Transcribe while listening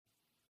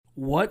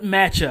What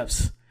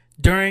matchups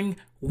during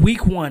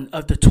week 1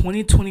 of the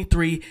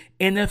 2023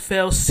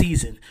 NFL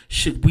season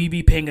should we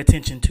be paying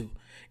attention to?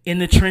 In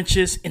the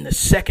trenches, in the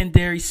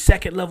secondary,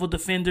 second level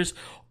defenders,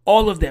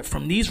 all of that.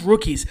 From these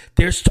rookies,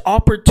 there's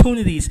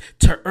opportunities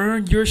to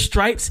earn your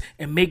stripes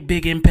and make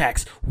big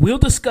impacts. We'll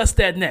discuss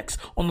that next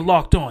on the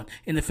Locked On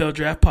NFL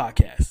Draft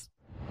Podcast.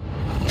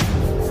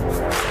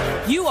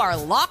 You are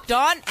Locked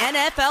On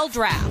NFL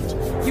Draft,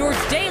 your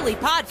daily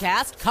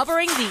podcast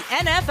covering the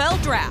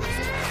NFL Draft.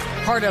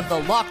 Part of the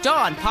Locked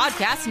On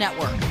Podcast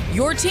Network,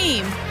 your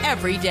team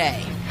every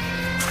day.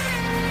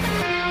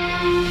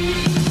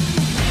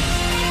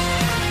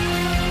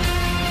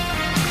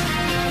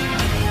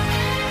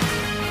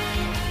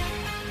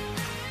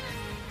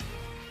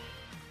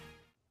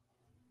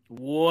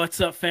 What's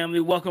up, family?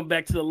 Welcome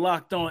back to the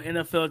Locked On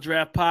NFL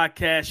Draft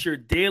Podcast, your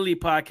daily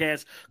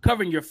podcast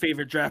covering your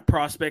favorite draft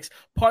prospects,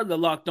 part of the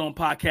Locked On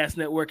Podcast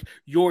Network,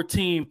 your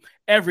team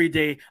every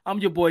day. I'm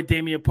your boy,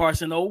 Damian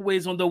Parson,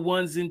 always on the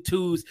ones and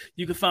twos.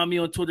 You can find me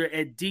on Twitter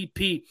at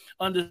DP_NFL.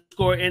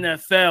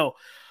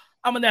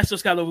 I'm a national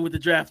scout over with the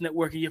Draft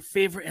Network and your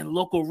favorite and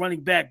local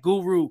running back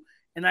guru.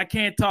 And I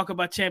can't talk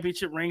about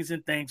championship rings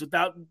and things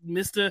without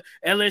Mr.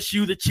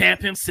 LSU, the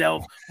champ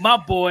himself, my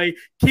boy,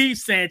 Keith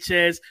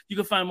Sanchez. You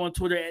can find him on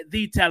Twitter at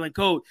The Talent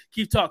Code.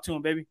 Keith, talk to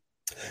him, baby.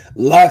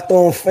 Locked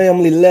On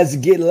family, let's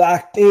get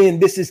locked in.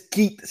 This is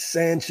Keith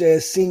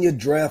Sanchez, senior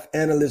draft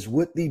analyst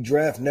with the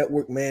Draft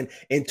Network, man,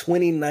 and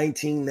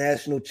 2019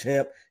 national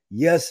champ.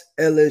 Yes,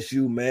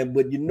 LSU, man,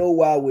 but you know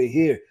why we're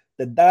here.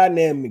 The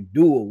dynamic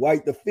duo,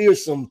 right? The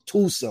fearsome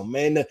twosome,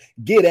 man. The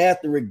get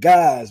after it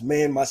guys,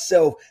 man.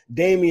 Myself,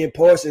 Damian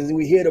Parsons, and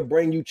we're here to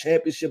bring you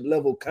championship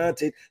level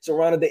content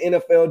surrounding the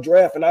NFL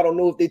draft. And I don't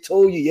know if they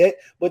told you yet,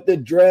 but the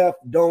draft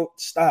don't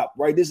stop,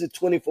 right? This is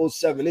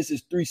 24/7. This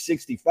is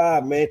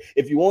 365, man.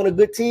 If you want a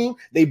good team,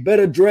 they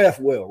better draft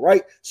well,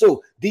 right?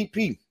 So,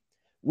 DP,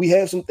 we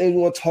have some things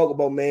we want to talk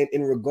about, man,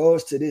 in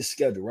regards to this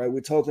schedule, right? We're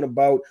talking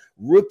about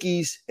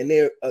rookies and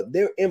their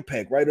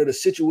impact, right, or the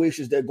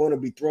situations they're going to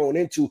be thrown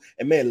into.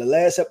 And, man, the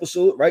last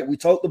episode, right, we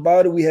talked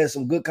about it. We had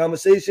some good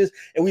conversations,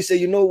 and we said,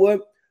 you know what?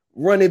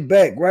 Run it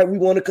back, right? We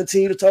want to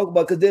continue to talk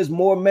about because there's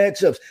more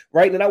matchups,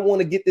 right? And I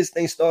want to get this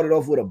thing started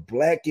off with a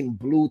black and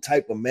blue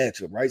type of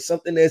matchup, right?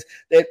 Something that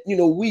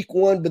week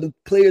 1, but the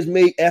players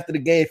may after the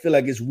game feel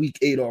like it's week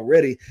 8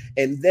 already,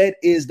 and that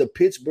is the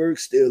Pittsburgh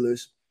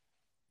Steelers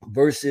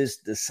versus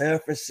the San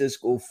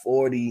Francisco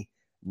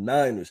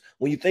 49ers.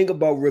 When you think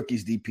about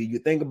rookies, DP, you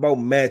think about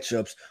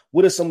matchups.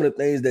 What are some of the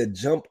things that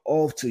jump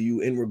off to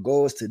you in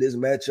regards to this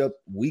matchup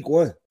week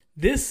 1?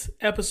 This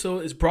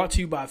episode is brought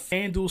to you by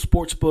FanDuel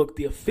Sportsbook,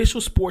 the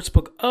official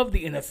sportsbook of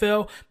the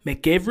NFL.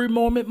 Make every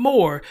moment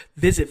more.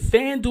 Visit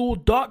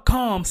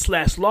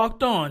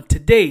FanDuel.com/lockedon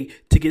today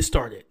to get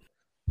started.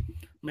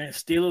 Man,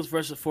 Steelers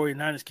versus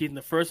 49ers, Keith.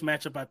 The first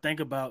matchup I think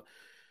about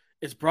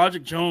is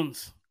Broderick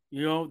Jones.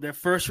 You know, their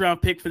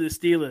first-round pick for the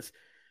Steelers,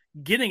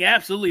 getting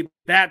absolutely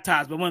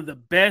baptized by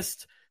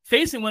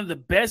facing one of the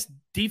best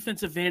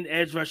defensive end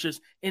edge rushers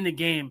in the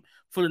game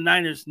for the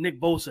Niners, Nick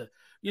Bosa.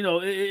 You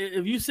know,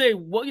 if you say,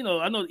 well, you know,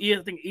 I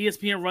think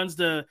ESPN runs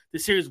the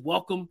series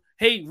Welcome.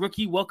 Hey,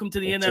 rookie, welcome to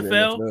the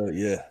NFL.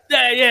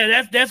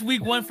 Yeah, that's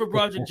week 1 for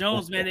Broderick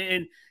Jones, man.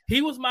 And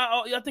he was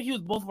I think he was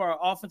both of our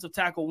offensive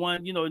tackle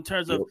one, you know, in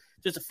terms of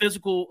just the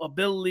physical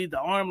ability, the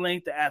arm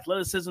length, the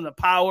athleticism, the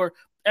power,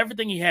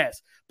 everything he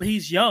has. But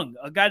he's young,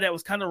 a guy that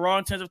was kind of raw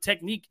in terms of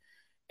technique.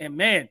 And,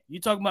 man, you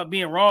talking about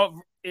being raw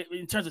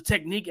in terms of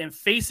technique and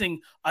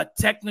facing a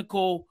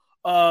technical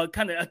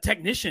kind of a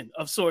technician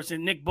of sorts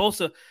in Nick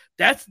Bosa.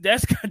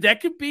 That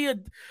could be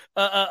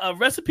a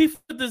recipe for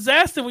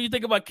disaster when you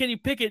think about Kenny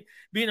Pickett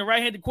being a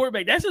right-handed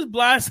quarterback. That's his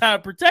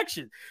blindside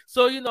protection.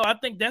 So, you know, I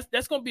think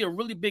that's going to be a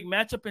really big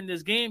matchup in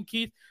this game,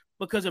 Keith,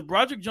 because if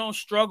Broderick Jones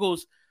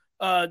struggles,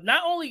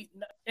 not only,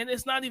 and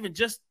it's not even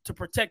just to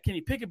protect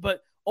Kenny Pickett,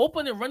 but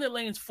open and running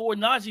lanes for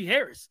Najee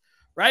Harris,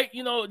 right?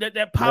 You know,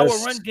 that power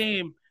run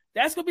game,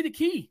 that's going to be the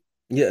key.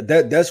 Yeah,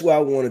 that's why I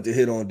wanted to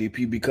hit on,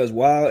 DP, because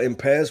while in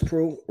pass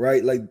pro,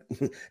 right, like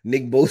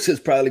Nick Bosa is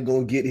probably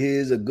going to get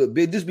his a good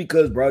bit just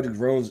because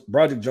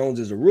Broderick Jones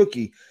is a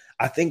rookie.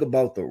 I think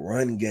about the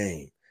run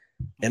game,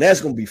 and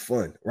that's going to be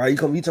fun, right? You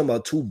talking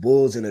about two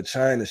bulls in a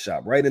china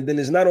shop, right? And then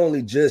it's not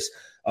only just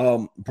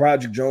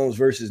Broderick Jones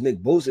versus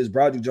Nick Bosa, it's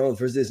Broderick Jones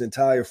versus this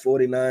entire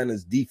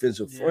 49ers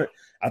defensive front.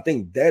 I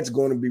think that's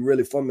going to be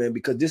really fun, man,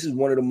 because this is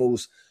one of the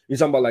most, you're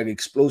talking about like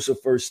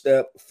explosive first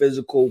step,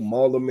 physical,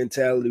 mauler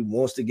mentality,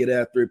 wants to get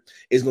after it.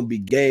 It's going to be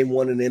game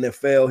 1 in the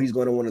NFL. He's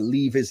going to want to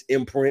leave his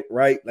imprint,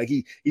 right? Like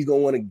he's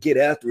going to want to get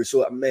after it.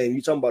 So, man,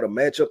 you're talking about a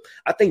matchup.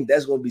 I think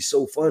that's going to be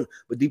so fun.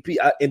 But DP,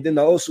 and then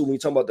also when you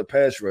talk about the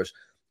pass rush,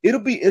 it'll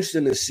be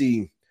interesting to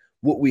see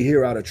what we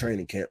hear out of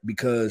training camp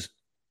because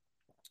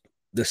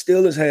the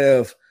Steelers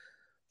have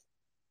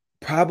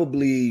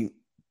probably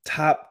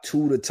top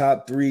 2 to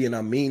top 3, and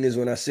I mean this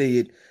when I say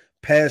it,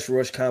 pass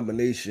rush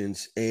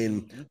combinations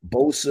in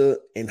Bosa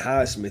and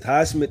Highsmith.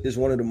 Highsmith is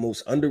one of the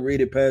most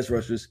underrated pass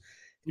rushers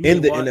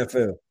in the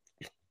NFL.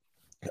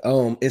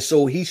 And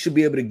so he should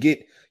be able to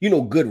get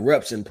good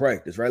reps in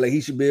practice, right? Like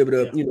he should be able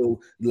to,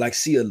 like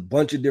see a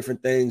bunch of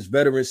different things,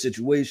 veteran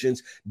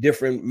situations,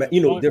 different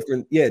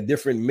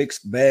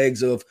mixed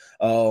bags of,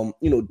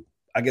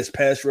 I guess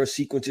pass rush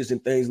sequences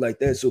and things like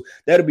that. So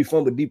that'll be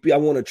fun. But DP, I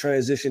want to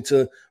transition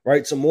to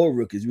some more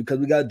rookies because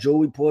we got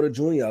Joey Porter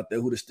Jr. out there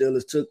who the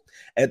Steelers took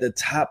at the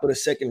top of the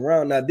second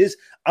round. Now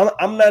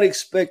I'm not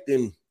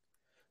expecting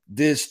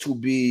this to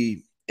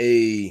be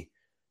a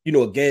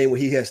game where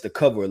he has to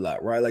cover a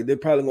lot, right? Like they're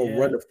probably going to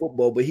run the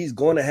football, but he's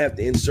going to have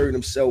to insert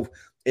himself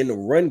in the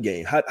run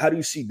game. How do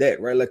you see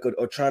that, right? Like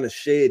or trying to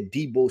shed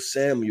Deebo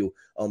Samuel,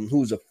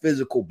 who's a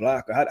physical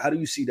blocker. How do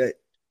you see that?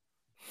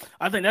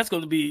 I think that's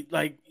going to be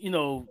that's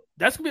going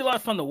to be a lot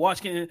of fun to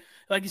watch.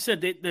 Like you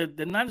said,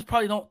 the Niners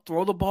probably don't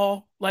throw the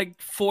ball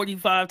like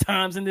 45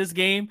 times in this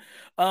game.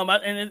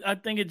 I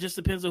think it just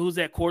depends on who's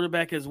that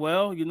quarterback as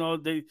well.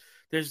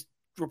 There's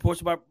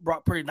reports about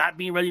Brock Purdy not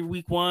being ready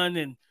week 1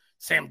 and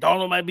Sam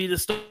Darnold might be the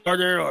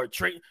starter or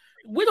Trey.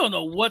 We don't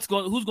know who's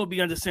going to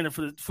be under center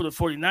for the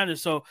 49ers.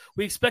 So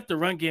we expect the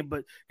run game,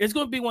 but it's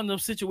going to be one of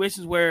those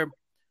situations where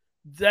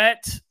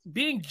that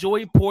being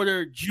Joey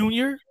Porter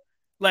Jr.,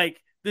 like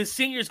the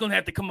senior is going to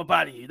have to come up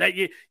out of you. Like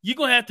you're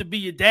going to have to be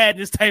your dad in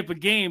this type of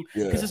game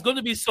because it's going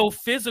to be so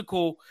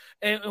physical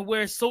and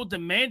where it's so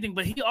demanding.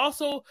 But he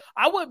also,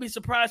 I wouldn't be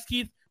surprised,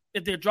 Keith,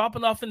 if they're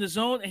dropping off in the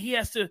zone and he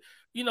has to,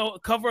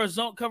 cover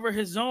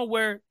his zone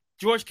where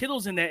George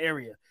Kittle's in that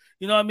area.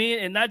 You know what I mean?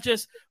 And not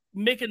just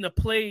making the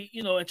play,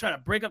 and trying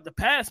to break up the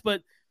pass,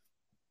 but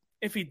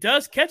if he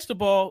does catch the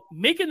ball,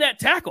 making that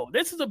tackle.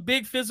 This is a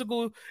big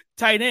physical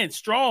tight end,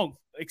 strong,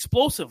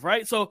 explosive,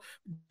 right? So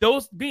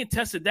those being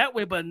tested that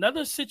way. But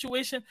another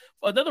situation,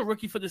 another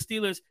rookie for the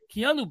Steelers,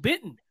 Keanu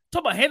Benton.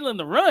 Talk about handling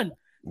the run.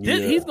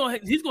 He's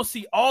gonna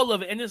see all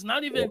of it, and it's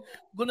not even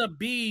gonna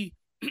be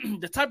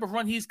the type of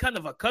run he's kind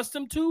of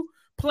accustomed to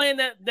playing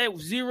that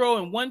 0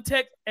 and 1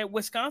 tech at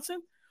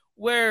Wisconsin,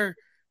 where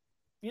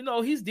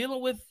he's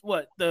dealing with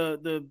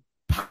the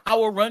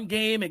power run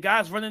game and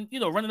guys running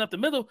up the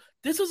middle.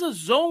 This is a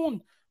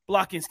zone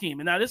blocking scheme,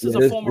 and now this is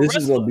a former wrestler.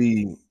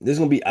 This is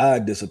gonna be eye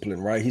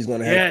discipline, right? He's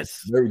gonna have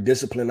very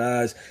disciplined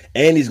eyes,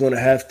 and he's gonna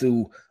have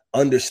to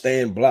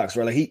understand blocks,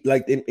 right?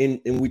 Like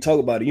and we talk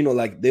about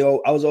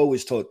it, I was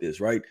always taught this,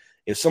 right?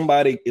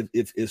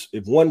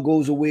 If one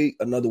goes away,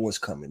 another one's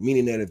coming.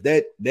 Meaning that if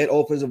that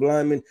offensive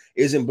lineman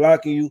isn't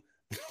blocking you,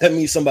 that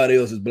means somebody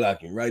else is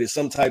blocking, right? It's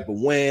some type of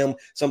wham,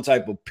 some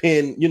type of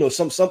pin,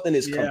 something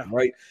is coming,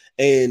 right?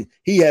 And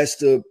he has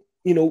to,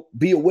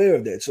 be aware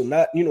of that. So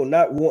not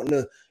wanting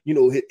to,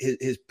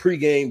 his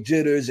pregame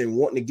jitters and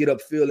wanting to get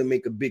upfield and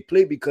make a big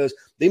play because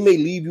they may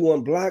leave you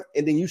unblocked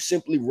and then you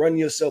simply run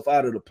yourself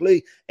out of the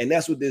play. And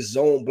that's what this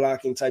zone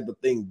blocking type of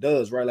thing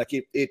does, right? Like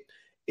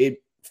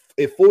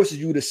it forces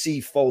you to see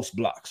false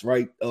blocks,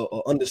 right?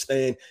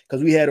 Understand,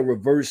 because we had a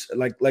reverse,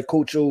 like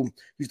Coach O,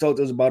 he talked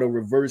to us about a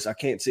reverse. I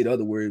can't say the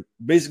other word.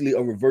 Basically,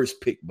 a reverse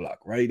pick block,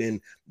 right?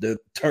 And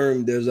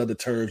there's other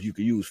terms you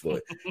could use for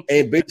it.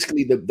 And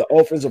basically, the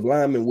offensive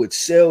lineman would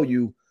sell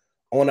you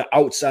on the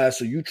outside,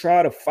 so you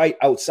try to fight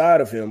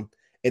outside of him,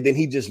 and then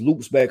he just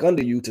loops back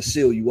under you to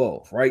seal you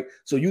off, right?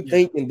 So you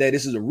thinking that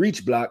this is a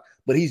reach block,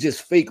 but he's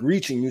just fake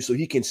reaching you so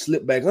he can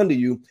slip back under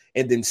you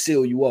and then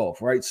seal you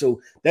off, right?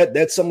 So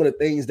that's some of the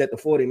things that the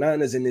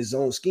 49ers in his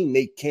zone scheme,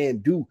 they can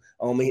do,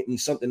 and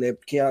something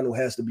that Keanu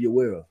has to be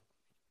aware of.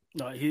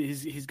 No,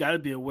 he's got to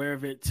be aware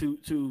of it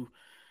to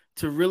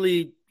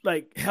really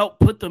help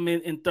put them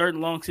in third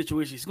and long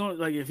situations. He's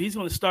going if he's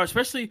going to start,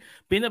 especially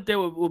being up there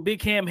with Big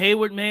Cam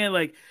Hayward,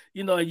 man,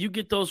 you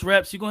get those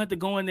reps, you're going to have to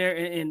go in there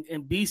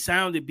and be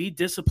sound and be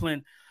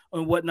disciplined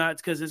and whatnot,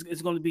 because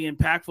it's going to be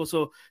impactful.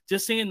 So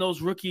just seeing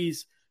those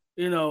rookies,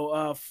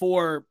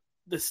 for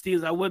the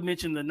Steelers, I would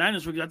mention the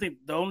Niners rookies. I think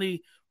the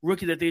only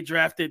rookie that they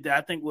drafted that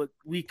I think what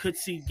we could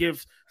see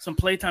give some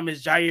playtime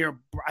is Jair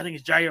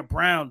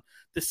Brown,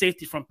 the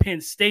safety from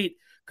Penn State,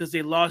 because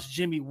they lost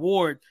Jimmy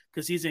Ward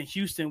because he's in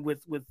Houston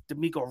with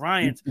DeMeco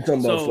Ryans. You're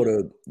talking about for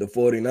the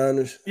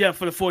 49ers? Yeah,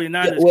 for the 49ers.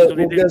 Yeah,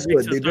 well, guess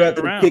what? They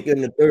drafted the kicker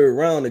in the third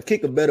round. The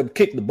kicker better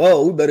kick the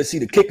ball. We better see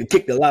the kicker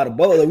kick a lot of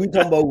balls. Like we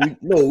talking about,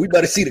 we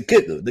better see the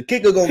kicker. The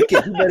kicker going to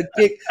kick. We better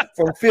kick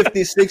from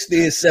 50,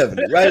 60, and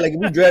 70, right? Like if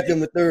we draft him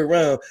in the third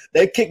round,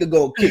 that kicker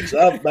going to kick.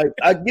 So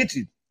I get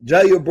you.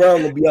 Jair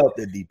Brown will be out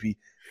there, DP.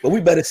 But we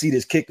better see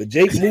this kicker,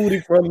 Jake Moody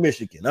from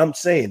Michigan. I'm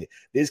saying it.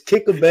 This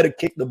kicker better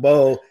kick the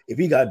ball if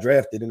he got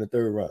drafted in the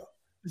third round.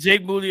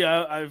 Jake Moody,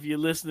 if you're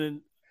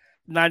listening,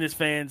 Niners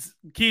fans,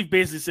 Keith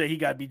basically said he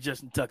got to be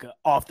Justin Tucker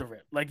off the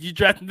rip. Like you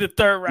drafted the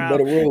third round.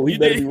 He better roll. He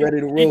better be ready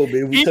to roll,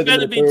 baby. We took him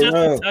in the third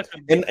round. Tucker,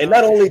 and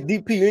not only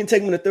DP, you didn't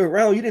take him in the third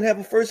round, you didn't have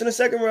a first and a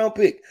second round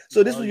pick.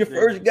 So this was your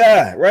first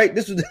guy, right?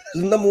 This was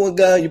the number one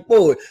guy on your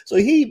board. So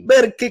he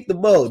better kick the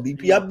ball,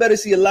 DP. I better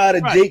see a lot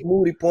of Jake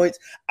Moody points.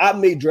 I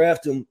may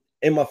draft him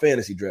in my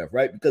fantasy draft,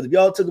 right? Because if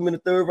y'all took him in the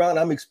third round,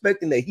 I'm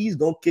expecting that he's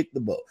going to kick the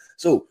ball.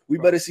 So we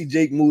better see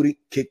Jake Moody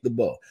kick the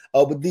ball.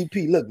 But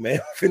DP, look, man,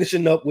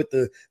 finishing up with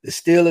the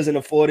Steelers and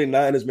the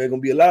 49ers, man,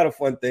 going to be a lot of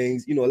fun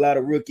things. You know, a lot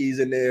of rookies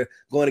in there,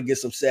 going to get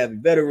some savvy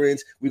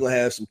veterans. We're going to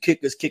have some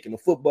kickers kicking the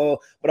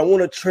football. But I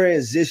want to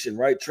transition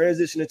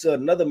into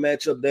another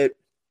matchup that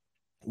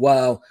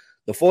while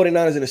the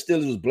 49ers and the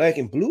Steelers was black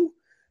and blue,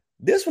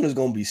 this one is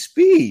going to be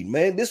speed,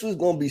 man. This was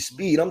going to be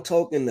speed. I'm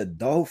talking the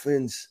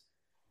Dolphins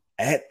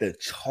at the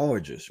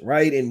Chargers,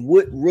 right? And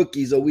what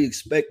rookies are we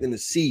expecting to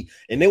see?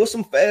 And there were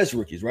some fast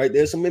rookies, right?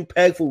 There's some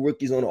impactful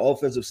rookies on the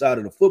offensive side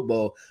of the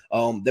football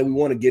that we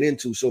want to get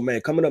into. So,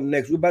 man, coming up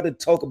next, we're about to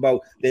talk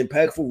about the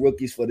impactful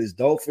rookies for this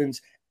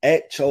Dolphins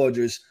at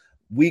Chargers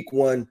Week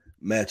 1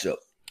 matchup.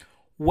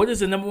 What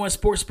is the number one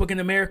sports book in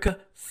America?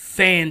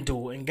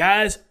 FanDuel. And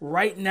guys,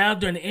 right now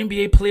during the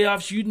NBA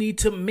playoffs, you need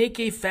to make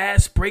a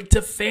fast break to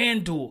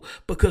FanDuel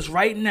because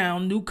right now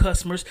new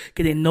customers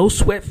get a no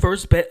sweat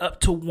first bet up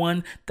to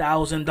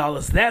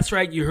 $1,000. That's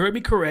right, you heard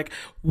me correct.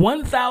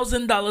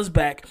 $1,000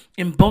 back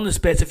in bonus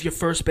bets if your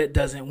first bet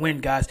doesn't win,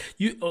 guys.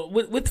 You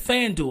with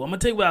FanDuel, I'm gonna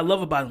tell you what I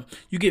love about them.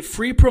 You get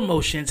free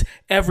promotions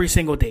every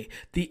single day.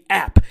 The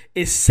app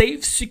is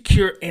safe,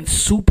 secure, and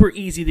super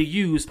easy to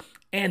use.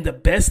 And the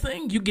best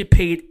thing, you get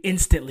paid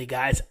instantly,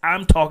 guys.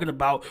 I'm talking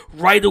about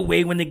right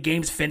away when the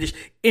game's finished,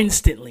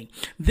 instantly.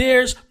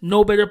 There's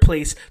no better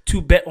place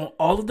to bet on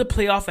all of the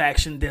playoff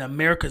action than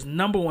America's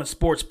number one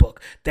sports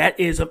book. That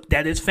is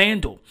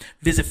FanDuel.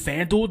 Visit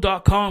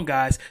FanDuel.com,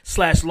 guys,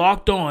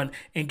 /LockedOn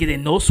and get a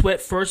no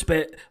sweat first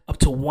bet up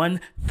to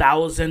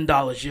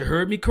 $1,000. You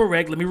heard me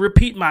correct. Let me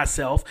repeat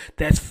myself.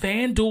 That's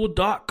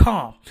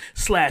FanDuel.com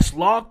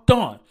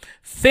 /LockedOn.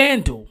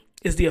 FanDuel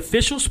is the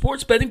official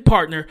sports betting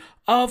partner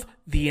of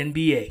the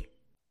NBA.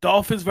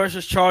 Dolphins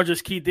versus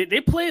Chargers, Keith.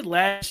 They played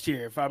last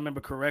year, if I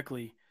remember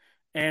correctly,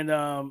 and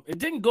it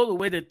didn't go the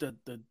way that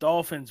the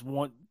Dolphins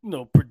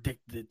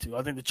predicted it to.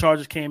 I think the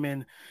Chargers came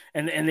in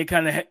and they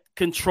kind of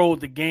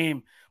controlled the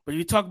game. But if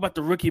you talk about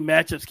the rookie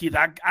matchups, Keith,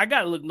 I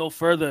got to look no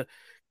further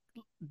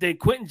than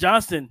Quentin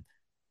Johnston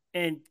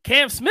and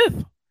Cam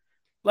Smith.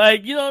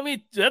 Like, you know what I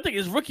mean? I think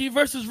it's rookie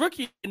versus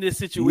rookie in this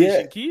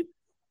situation, Keith.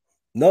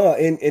 No,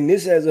 and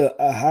this has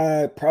a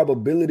high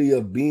probability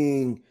of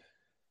being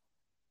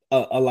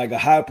a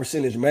high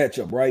percentage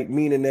matchup, right?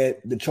 Meaning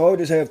that the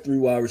Chargers have 3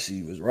 wide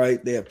receivers,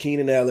 right? They have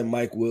Keenan Allen,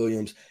 Mike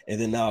Williams, and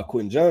then now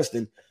Quentin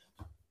Johnston.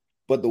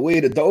 But the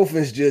way the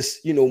Dolphins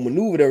just,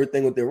 maneuvered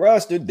everything with their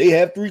roster, they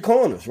have 3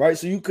 corners, right?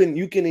 So you can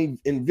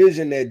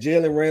envision that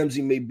Jalen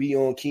Ramsey may be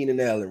on Keenan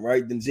Allen,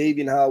 right? Then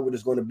Xavier Howard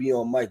is going to be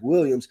on Mike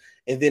Williams.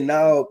 And then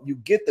now you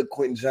get the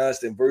Quentin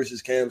Johnston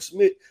versus Cam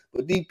Smith.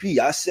 But DP,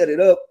 I set it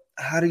up.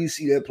 How do you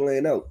see that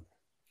playing out?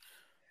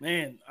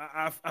 Man,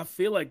 I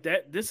feel like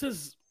this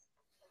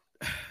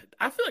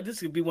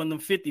could be one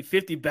of them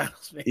 50-50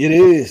 battles, man. It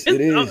is.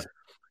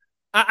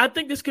 I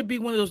think this could be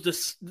one of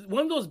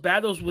those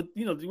battles with,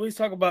 we always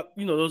talk about,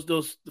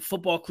 those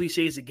football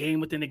cliches, a game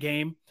within a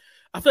game.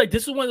 I feel like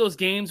this is one of those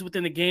games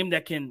within a game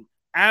that can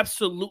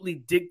absolutely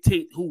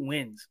dictate who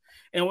wins.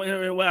 And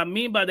what I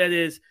mean by that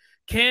is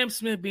Cam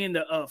Smith being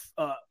the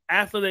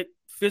athletic,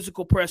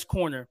 physical press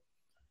corner,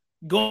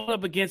 going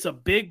up against a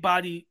big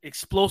body,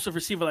 explosive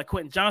receiver like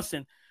Quentin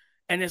Johnston.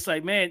 And it's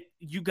like, man,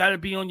 you got to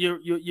be on your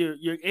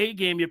A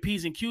game, your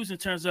P's and Q's in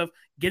terms of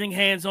getting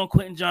hands on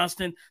Quentin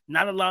Johnston,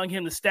 not allowing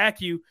him to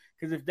stack you.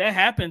 Because if that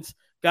happens,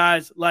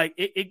 guys, like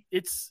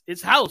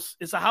it's house.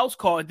 It's a house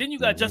call. And then you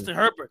got Justin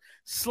Herbert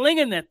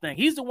slinging that thing.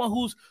 He's the one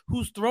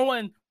who's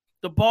throwing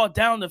the ball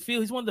down the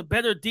field. He's one of the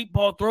better deep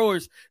ball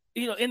throwers,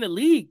 in the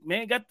league,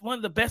 man. Got one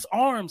of the best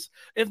arms,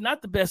 if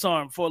not the best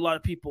arm for a lot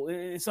of people.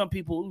 And some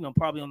people,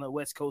 probably on the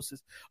West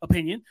Coast's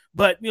opinion,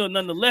 but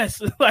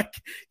nonetheless, I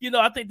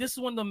think this is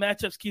one of the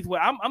matchups, Keith,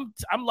 where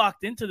I'm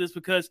locked into this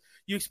because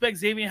you expect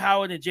Xavier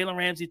Howard and Jalen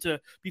Ramsey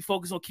to be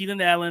focused on Keenan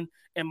Allen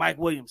and Mike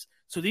Williams.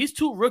 So these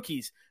 2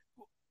 rookies,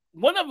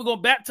 one of them going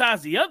to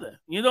baptize the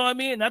other. You know what I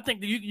mean? And I think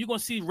that you're going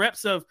to see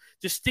reps of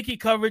just sticky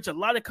coverage, a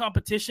lot of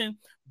competition,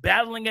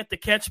 battling at the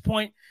catch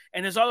point,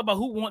 and it's all about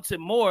who wants it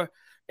more.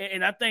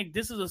 And I think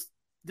this is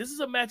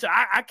a matchup.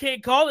 I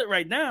can't call it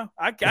right now.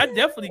 I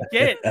definitely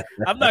can't.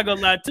 I'm not gonna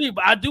lie to you,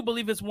 but I do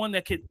believe it's one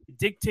that could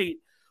dictate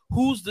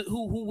who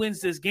wins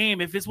this game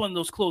if it's one of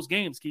those close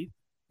games, Keith.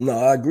 No,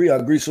 I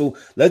agree. So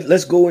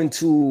let's go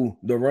into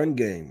the run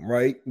game,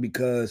 right?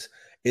 Because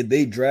if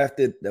they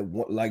drafted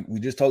like we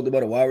just talked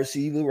about, a wide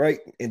receiver, right?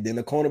 And then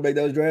a cornerback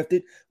that was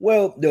drafted.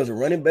 Well, there was a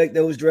running back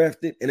that was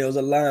drafted, and there was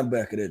a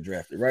linebacker that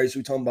drafted, right? So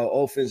we're talking about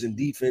offense and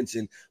defense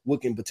and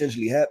what can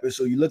potentially happen.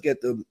 So you look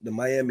at the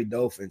Miami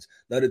Dolphins,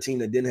 another team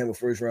that didn't have a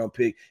first round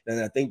pick, and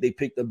I think they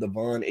picked up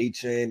Devon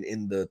Achane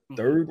in the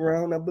 3rd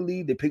round, I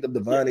believe. They picked up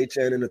Devon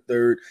Achane in the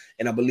 3rd,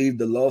 and I believe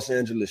the Los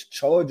Angeles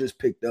Chargers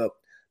picked up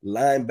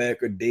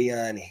linebacker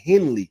Deion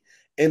Henley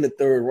in the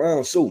 3rd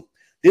round. So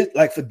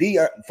for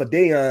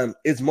Deion,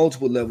 it's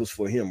multiple levels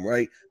for him,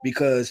 right?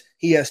 Because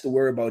he has to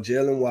worry about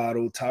Jalen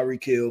Waddle,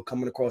 Tyreek Hill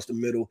coming across the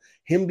middle,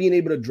 him being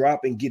able to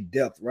drop and get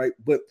depth, right?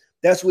 But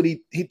that's what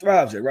he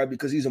thrives at, right?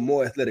 Because he's a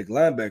more athletic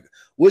linebacker.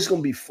 What's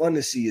going to be fun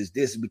to see is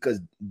this, because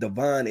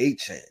Devon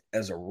Achane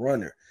as a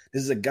runner,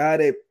 this is a guy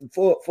that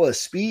for a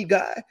speed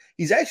guy,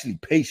 he's actually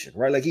patient,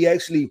 right? Like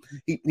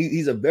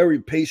he's a very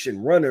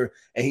patient runner,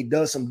 and he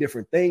does some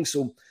different things.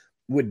 So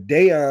with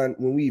Deion,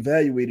 when we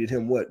evaluated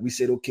him, we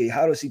said, okay,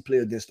 how does he play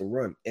against the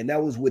run? And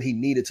that was what he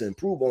needed to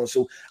improve on.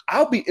 So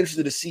I'll be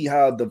interested to see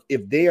how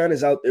if Deion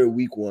is out there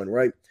week 1,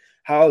 right,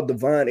 how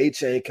Devon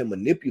Achane can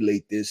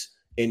manipulate this,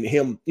 and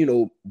him,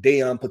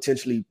 Deion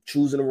potentially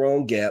choosing the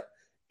wrong gap,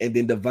 and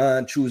then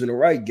Devon choosing the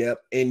right gap.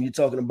 And you're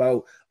talking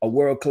about a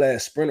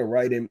world-class sprinter,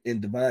 right, in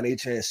Devon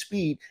Achane's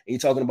speed, and you're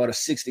talking about a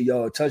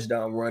 60-yard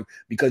touchdown run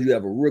because you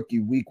have a rookie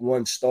week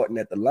 1 starting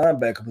at the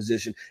linebacker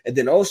position. And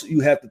then also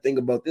you have to think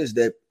about this,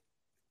 that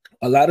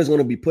a lot is going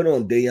to be put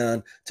on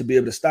Deion to be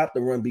able to stop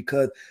the run,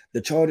 because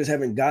the Chargers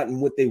haven't gotten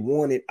what they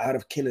wanted out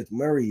of Kenneth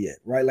Murray yet,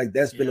 right? Like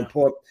that's been a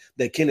part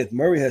that Kenneth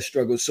Murray has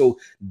struggled. So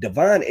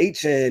Devon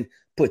Achane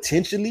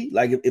potentially,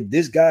 like if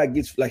this guy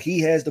gets, like he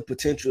has the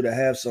potential to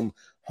have some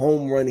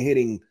home run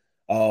hitting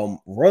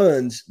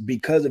runs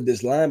because of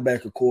this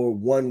linebacker core,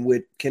 one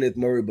with Kenneth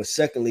Murray, but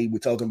secondly, we're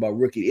talking about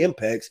rookie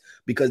impacts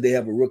because they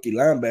have a rookie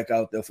linebacker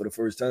out there for the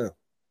first time.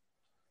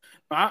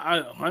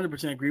 I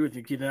 100% agree with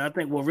you, Keith. And I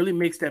think what really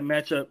makes that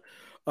matchup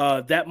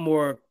that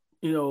more,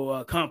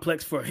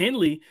 complex for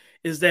Henley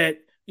is that,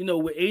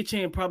 with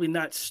Achane probably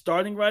not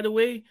starting right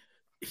away,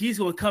 he's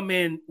going to come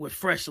in with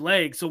fresh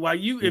legs. So while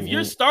if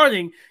you're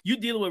starting, you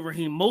dealing with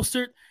Raheem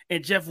Mostert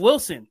and Jeff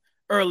Wilson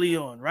early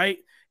on, right?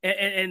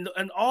 And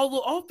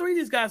all three of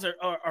these guys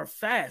are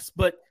fast,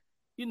 but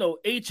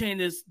Achane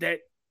is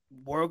that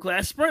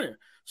world-class sprinter.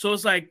 So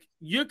it's like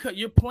you're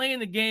playing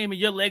the game and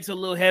your legs are a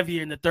little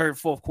heavier in the third,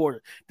 fourth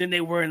quarter than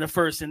they were in the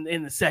first and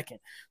in the second.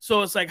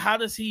 So it's like, how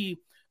does he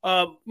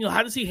handle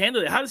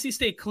it? How does he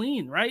stay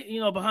clean, right?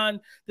 Behind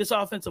this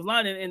offensive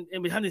line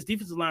and behind this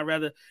defensive line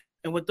rather.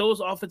 And with those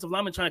offensive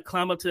linemen trying to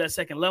climb up to that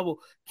second level,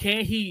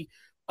 can he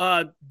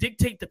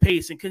dictate the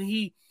pace, and can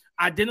he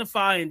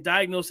identify and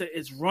diagnose it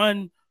as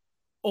run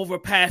over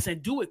pass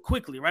and do it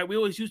quickly, right? We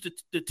always use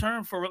the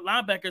term for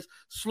linebackers,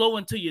 slow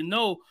until you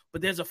know,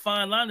 but there's a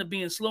fine line of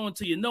being slow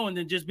until you know and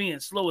then just being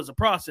slow as a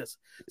process.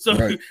 So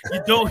right.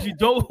 you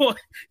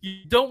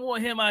don't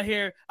want him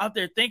out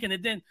there thinking.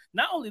 And then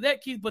not only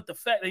that, Keith, but the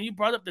fact that you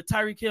brought up the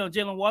Tyreek Hill and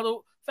Jalen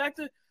Waddle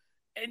factor,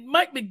 and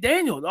Mike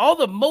McDaniel, all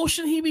the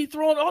motion he be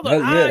throwing, all the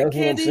eye candy,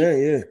 what I'm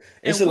saying, yeah.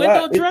 It's and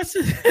window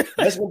dresses.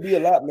 That's gonna be a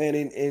lot, man.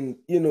 And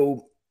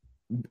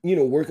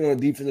working on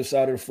the defensive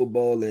side of the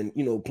football and,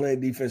 playing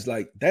defense,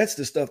 like that's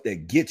the stuff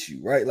that gets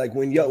you, right? Like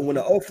when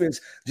the offense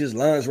just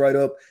lines right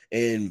up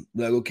and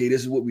like, okay,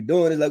 this is what we're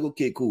doing. It's like,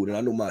 okay, cool. Then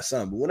I know my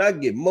assignment. But when I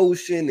get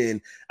motion and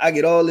I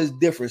get all this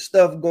different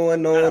stuff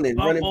going on and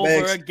running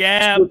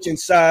backs switching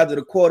sides of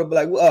the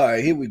quarterback, like, well, all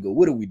right, here we go.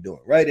 What are we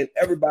doing, right? And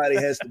everybody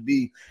has to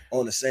be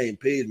on the same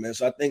page, man.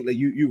 So I think like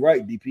you're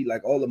right, DP,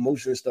 like all the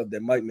motion and stuff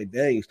that Mike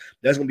McDaniels,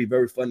 that's going to be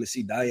very fun to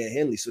see Diane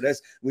Henley. So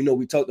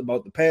we talked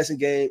about the passing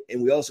game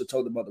and we also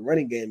talked about the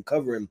running game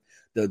covering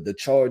the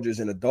Chargers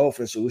and the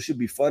Dolphins. So it should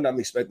be fun. I'm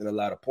expecting a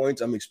lot of points.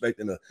 I'm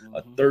expecting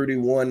a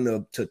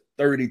 31 to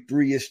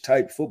 33-ish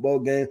type football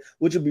game,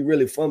 which would be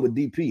really fun with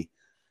DP.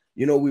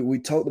 We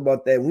talked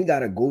about that. We got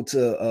to go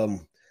to,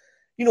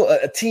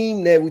 a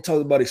team that we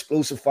talked about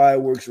explosive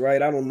fireworks,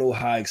 right? I don't know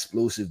how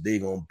explosive they're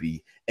going to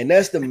be. And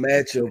that's the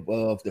matchup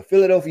of the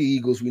Philadelphia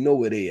Eagles. We know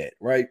where they at,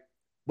 right?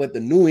 But the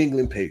New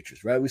England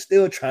Patriots, right? We're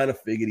still trying to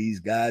figure these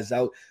guys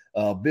out.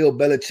 Bill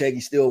Belichick,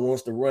 he still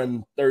wants to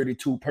run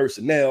 32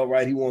 personnel,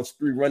 right? He wants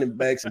 3 running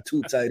backs and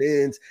 2 tight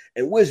ends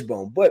and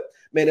wishbone. But,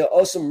 man, there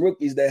are some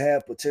rookies that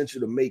have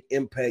potential to make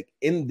impact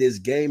in this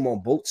game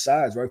on both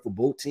sides, right? For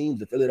both teams,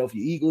 the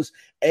Philadelphia Eagles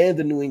and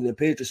the New England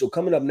Patriots. So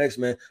coming up next,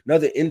 man,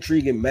 another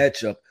intriguing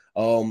matchup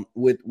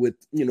with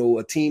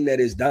a team that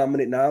is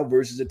dominant now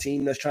versus a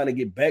team that's trying to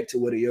get back to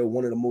where they are,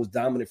 one of the most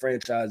dominant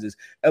franchises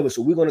ever.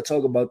 So we're going to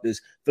talk about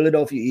this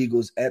Philadelphia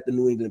Eagles at the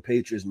New England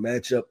Patriots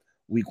matchup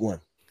week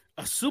 1.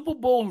 A Super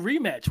Bowl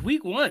rematch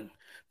week 1.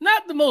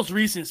 Not the most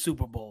recent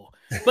Super Bowl,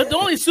 but the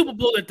only Super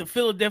Bowl that the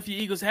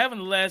Philadelphia Eagles have in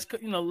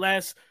the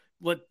last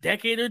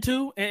decade or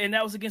two, and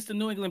that was against the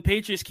New England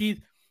Patriots,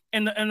 Keith.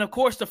 And of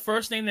course, the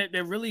first thing that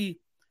really,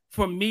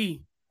 for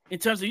me, in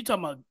terms of you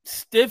talking about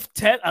stiff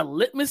test, a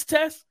litmus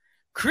test,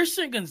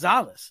 Christian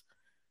Gonzalez,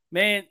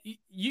 man,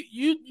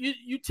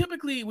 you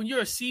typically when you're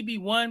a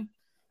CB1,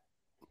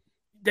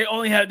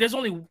 there's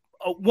only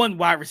one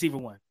wide receiver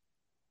one.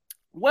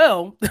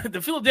 Well,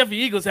 the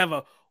Philadelphia Eagles have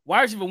a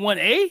wide receiver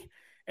 1A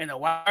and a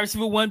wide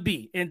receiver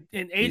 1B, and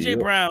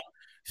AJ Brown,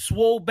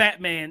 Swole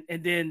Batman,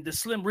 and then the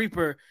Slim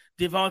Reaper,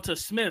 Devonta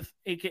Smith,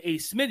 aka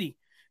Smitty.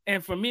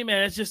 And for me,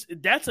 man,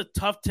 that's a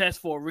tough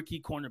test for a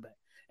rookie cornerback.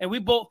 And we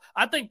both,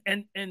 I think,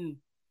 and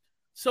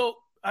so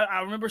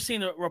I remember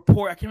seeing a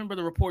report. I can't remember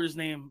the reporter's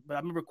name, but I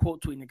remember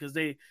quote tweeting it because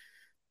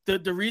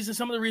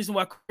some of the reason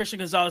why Christian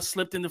Gonzalez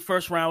slipped in the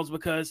first round was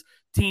because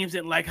teams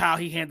didn't like how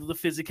he handled the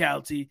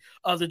physicality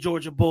of the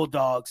Georgia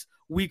Bulldogs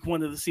week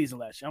 1 of the season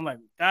last year. I'm like,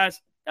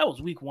 guys, that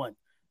was week 1.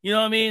 You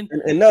know what I mean?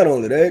 And not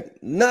only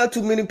that, not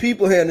too many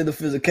people handle the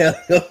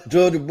physicality of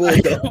Georgia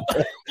Bulldogs.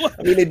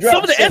 I mean, they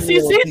dropped some of the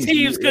SEC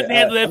teams couldn't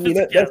handle that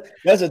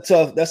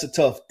physicality. That's a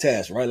tough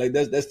task, right? Like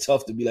that's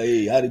tough to be like,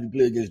 hey, how did you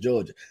play against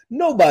Georgia?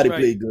 Nobody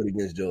played good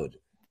against Georgia,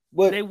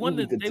 but they won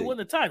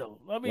the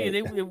title. I mean,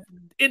 they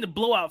in the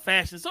blowout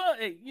fashion. So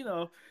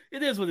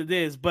it is what it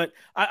is. But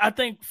I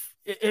think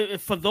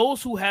for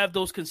those who have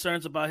those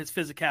concerns about his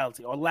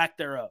physicality or lack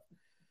thereof,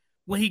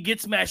 when he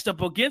gets matched up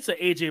against an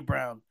AJ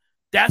Brown,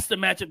 that's the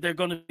matchup they're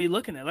going to be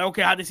looking at. Like,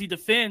 okay, how does he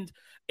defend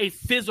a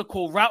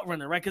physical route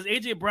runner, right? Because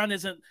AJ Brown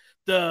isn't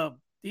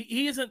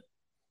he isn't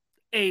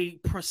a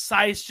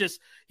precise,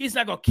 he's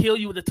not going to kill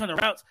you with a ton of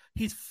routes.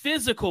 He's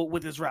physical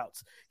with his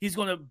routes. He's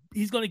going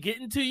to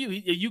get into you.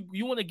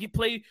 You want to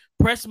play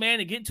press man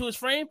and get into his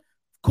frame?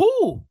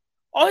 Cool.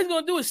 All he's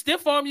going to do is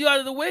stiff arm you out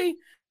of the way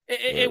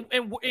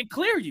and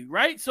clear you,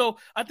 right? So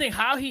I think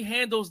how he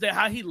handles that,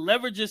 how he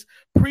leverages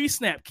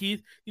pre-snap,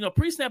 Keith,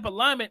 pre-snap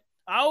alignment.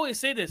 I always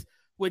say this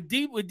with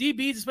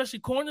DBs, especially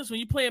corners, when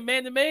you play a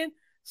man-to-man,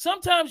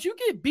 sometimes you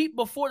get beat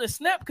before the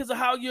snap because of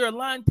how you're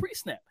aligned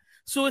pre-snap.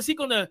 So is he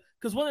going to –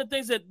 because one of the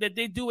things that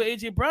they do with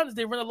A.J. Brown is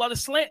they run a lot of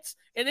slants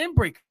and end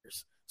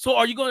breakers. So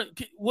are you going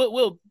to –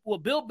 will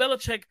Bill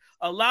Belichick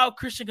allow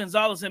Christian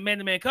Gonzalez in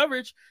man-to-man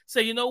coverage,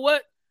 say, you know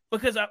what?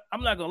 Because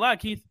I'm not going to lie,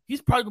 Keith,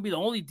 he's probably going to be the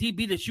only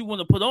DB that you want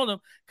to put on him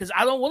because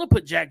I don't want to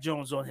put Jack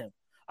Jones on him.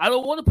 I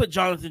don't want to put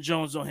Jonathan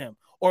Jones on him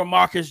or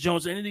Marcus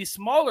Jones or any of these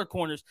smaller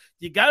corners.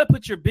 You got to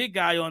put your big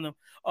guy on them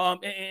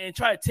and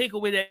try to take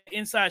away that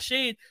inside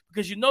shade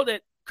because you know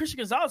that Christian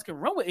Gonzalez can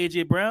run with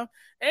A.J. Brown,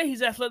 and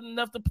he's athletic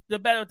enough to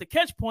battle at the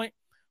catch point.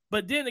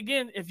 But then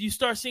again, if you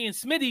start seeing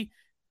Smitty,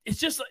 it's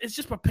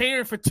just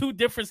preparing for two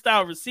different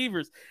style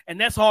receivers, and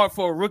that's hard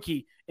for a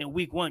rookie in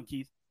week one,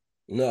 Keith.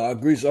 No, I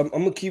agree. So I'm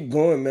going to keep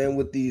going, man,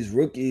 with these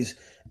rookies,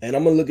 and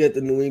I'm going to look at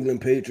the New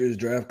England Patriots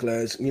draft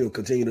class,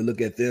 continue to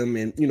look at them,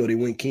 and, they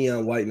went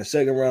Keion White in the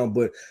second round,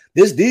 but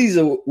these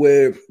are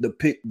where the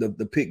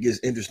pick gets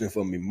interesting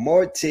for me.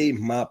 Marte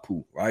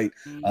Mapu, right?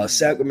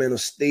 Sacramento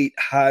State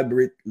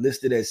hybrid,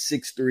 listed at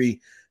 6'3",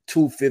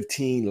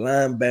 215,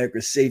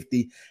 linebacker,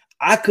 safety.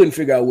 I couldn't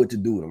figure out what to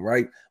do with him,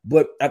 right?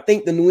 But I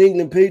think the New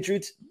England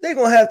Patriots, they're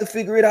going to have to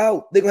figure it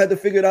out. They're going to have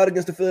to figure it out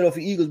against the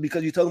Philadelphia Eagles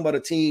because you're talking about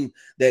a team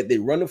that they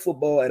run the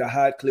football at a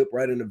high clip,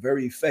 right, and they're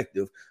very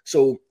effective.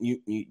 So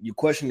your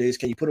question is,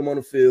 can you put him on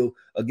the field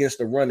against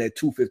the run at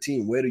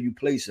 215? Where do you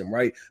place him,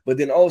 right? But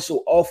then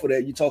also off of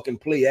that, you're talking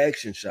play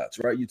action shots,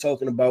 right? You're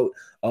talking about,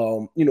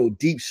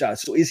 deep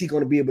shots. So is he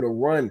going to be able to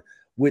run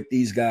with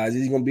these guys?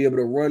 Is he going to be able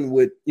to run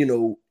with,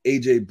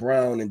 A.J.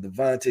 Brown and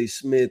Devontae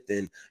Smith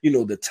and,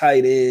 the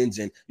tight ends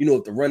and,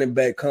 if the running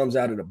back comes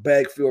out of the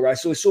backfield, right?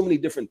 So it's so many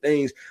different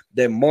things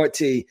that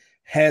Marte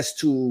has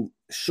to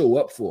show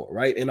up for,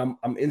 right? And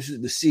I'm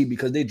interested to see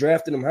because they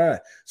drafted him high.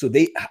 So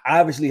they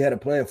obviously had a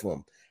plan for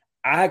him.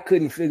 I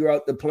couldn't figure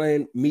out the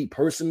plan, me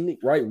personally,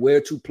 right,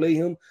 where to play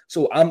him.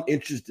 So I'm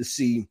interested to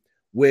see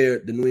where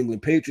the New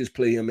England Patriots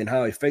play him and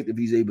how effective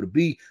he's able to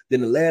be.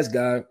 Then the last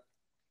guy,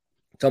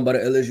 talking about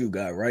an LSU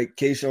guy, right?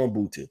 Kayshon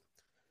Boutte.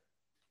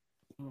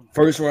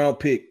 First round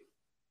pick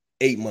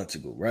 8 months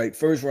ago, right?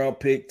 First round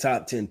pick,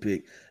 top 10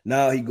 pick.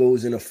 Now he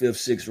goes in the 5th,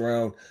 6th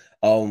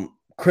round.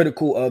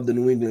 Critical of the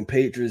New England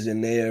Patriots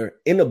and their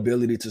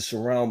inability to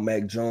surround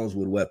Mac Jones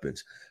with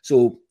weapons.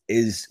 So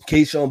is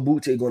Kayshon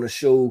Boutte going to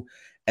show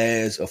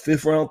as a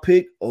 5th round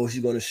pick or is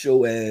he going to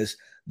show as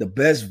the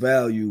best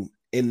value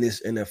in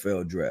this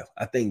NFL draft?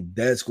 I think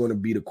that's going to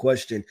be the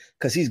question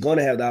because he's going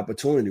to have the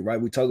opportunity, right?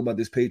 We talk about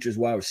this Patriots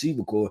wide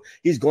receiver core.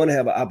 He's going to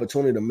have an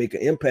opportunity to make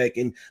an impact.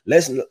 And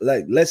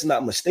let's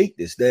not mistake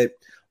that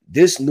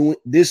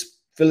this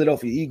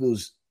Philadelphia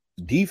Eagles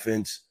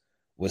defense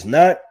was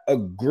not a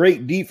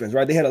great defense,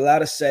 right? They had a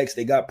lot of sacks.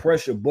 They got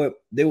pressure, but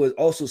there was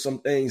also some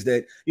things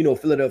that,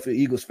 Philadelphia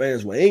Eagles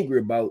fans were angry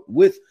about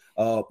with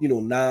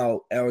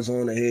now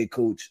Arizona head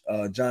coach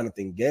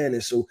Jonathan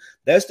Gannon. So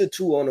that's the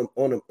two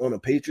on the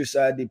Patriots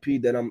side,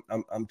 DP, that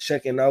I'm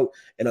checking out.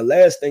 And the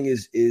last thing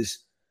is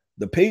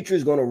the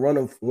Patriots want to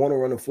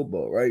run a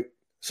football, right?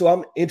 So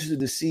I'm interested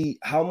to see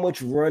how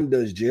much run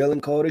does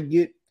Jalen Carter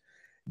get.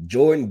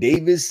 Jordan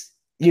Davis,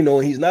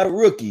 he's not a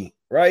rookie,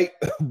 right?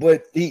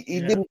 But he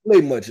didn't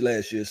play much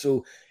last year.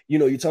 So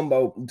you're talking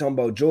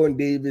about Jordan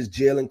Davis,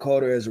 Jalen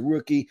Carter as a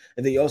rookie,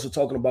 and then you're also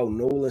talking about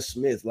Nolan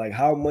Smith. Like,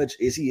 how much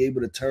is he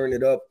able to turn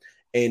it up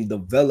and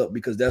develop?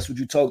 Because that's what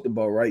you talked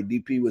about, right?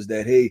 DP was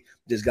that, hey,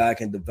 this guy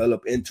can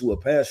develop into a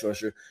pass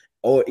rusher,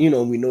 or we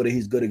know that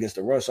he's good against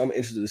the run. So I'm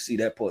interested to see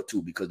that part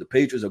too, because the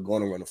Patriots are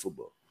going to run the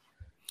football.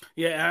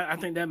 Yeah, I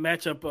think that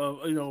matchup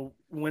of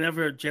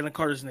whenever Jalen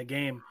Carter's in the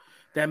game,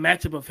 that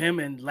matchup of him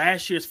and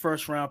last year's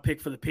first round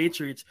pick for the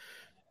Patriots,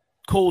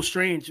 Cole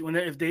Strange,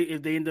 if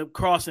they end up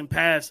crossing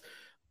paths,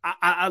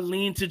 I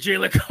lean to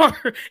Jalen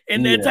Carter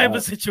in that type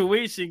of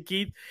situation,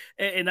 Keith.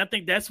 And I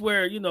think that's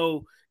where,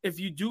 if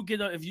you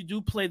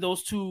do play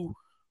those two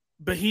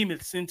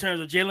behemoths in terms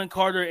of Jalen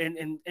Carter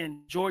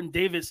and Jordan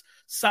Davis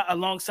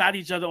alongside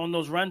each other on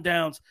those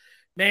rundowns,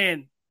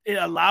 man, it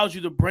allows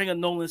you to bring a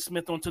Nolan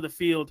Smith onto the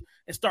field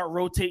and start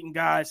rotating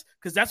guys,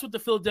 because that's what the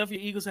Philadelphia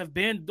Eagles have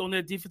been on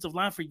their defensive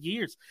line for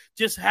years,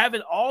 just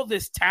having all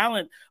this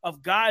talent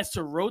of guys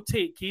to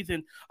rotate, Keith.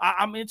 And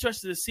I'm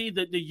interested to see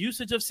the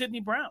usage of Sidney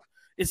Brown.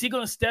 Is he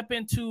going to step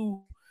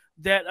into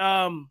that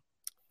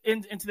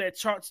into that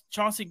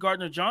Chauncey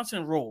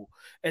Gardner-Johnson role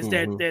as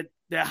that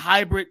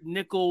hybrid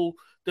nickel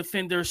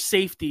defender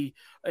safety?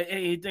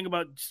 And you think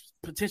about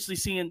potentially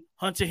seeing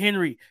Hunter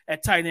Henry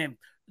at tight end,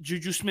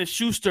 Juju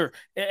Smith-Schuster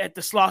at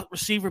the slot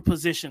receiver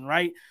position,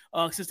 right?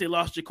 Since they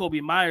lost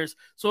Jacoby Myers.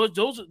 So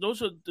those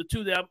are the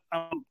two that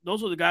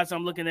those are the guys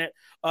I'm looking at,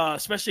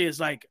 especially as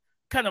like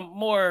kind of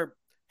more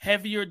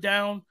heavier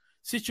down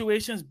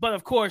situations. But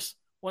of course,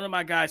 one of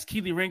my guys,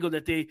 Keely Ringo,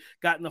 that they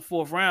got in the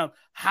 4th round,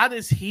 how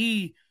does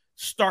he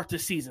start the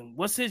season?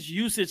 What's his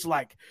usage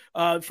like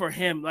for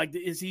him? Like,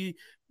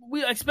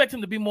 we expect him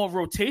to be more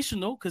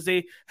rotational because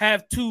they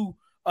have 2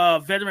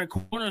 veteran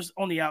corners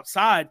on the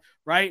outside,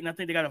 right? And I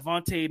think they got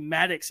Avonte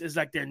Maddox as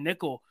like their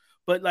nickel.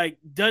 But like,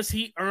 does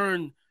he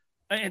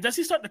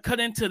start to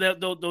cut into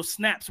those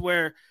snaps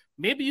where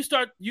maybe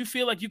you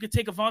feel like you could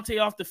take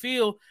Avonte off the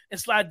field and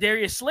slide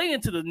Darius Slay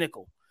into the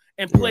nickel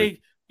and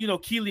play,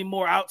 Keely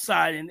more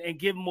outside and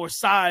give him more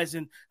size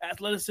and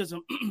athleticism,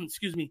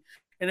 excuse me,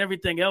 and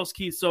everything else,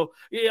 Keith. So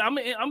yeah, I'm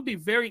gonna be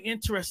very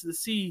interested to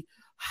see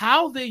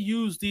how they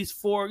use these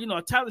 4.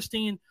 Tyler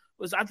Steen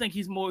I think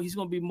he's going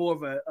to be more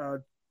of a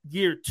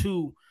year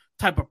 2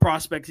 type of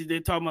prospect. They're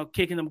talking about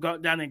kicking him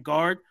down in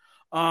guard.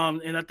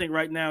 And I think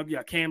right now,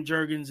 Cam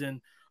Jurgens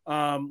and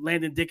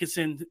Landon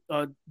Dickerson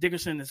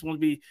is going to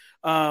be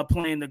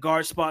playing the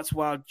guard spots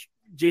while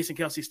Jason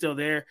Kelsey's still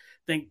there.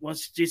 I think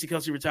once Jason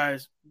Kelsey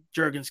retires,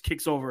 Jurgens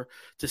kicks over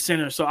to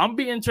center. So I'm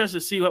be interested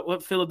to see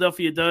what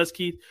Philadelphia does,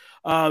 Keith.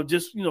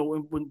 Just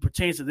when it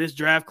pertains to this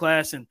draft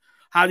class and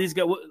how these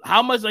guys,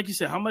 how much, like you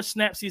said, how much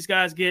snaps these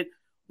guys get.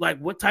 Like,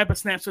 what type of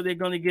snaps are they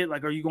going to get?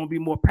 Like, are you going to be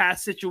more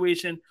pass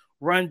situation,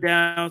 run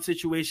down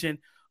situation,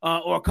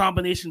 or a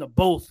combination of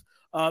both?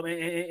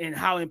 And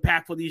how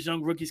impactful these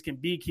young rookies can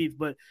be, Keith.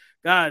 But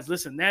guys,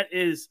 listen, that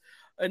is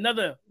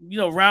another,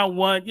 round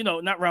 1,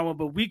 not round 1,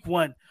 but week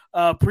 1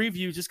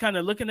 preview. Just kind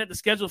of looking at the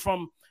schedule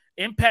from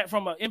an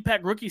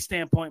impact rookie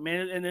standpoint,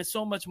 man. And there's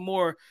so much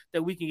more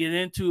that we can get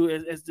into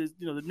as the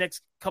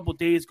next couple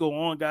days go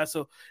on, guys.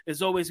 So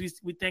as always,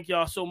 we thank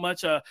y'all so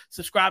much.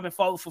 Subscribe and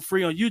follow for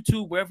free on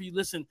YouTube, wherever you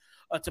listen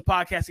to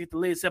podcasts. Get the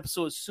latest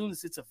episode as soon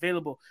as it's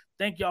available.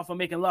 Thank y'all for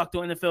making Locked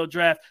On NFL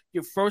Draft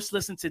your first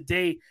listen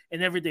today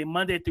and every day,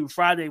 Monday through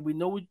Friday. We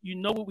know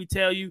what we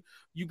tell you.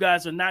 You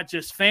guys are not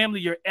just family,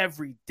 you're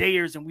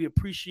everydayers, and we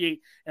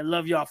appreciate and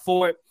love y'all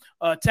for it.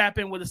 Tap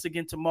in with us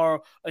again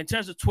tomorrow. In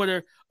terms of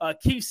Twitter,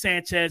 Keith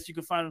Sanchez, you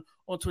can find him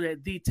on Twitter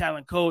at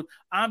TheTalentCode.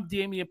 I'm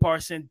Damian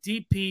Parson,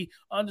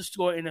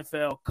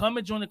 DP_NFL. Come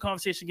and join the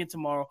conversation again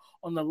tomorrow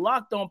on the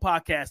Locked On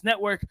Podcast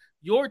Network.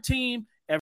 Your team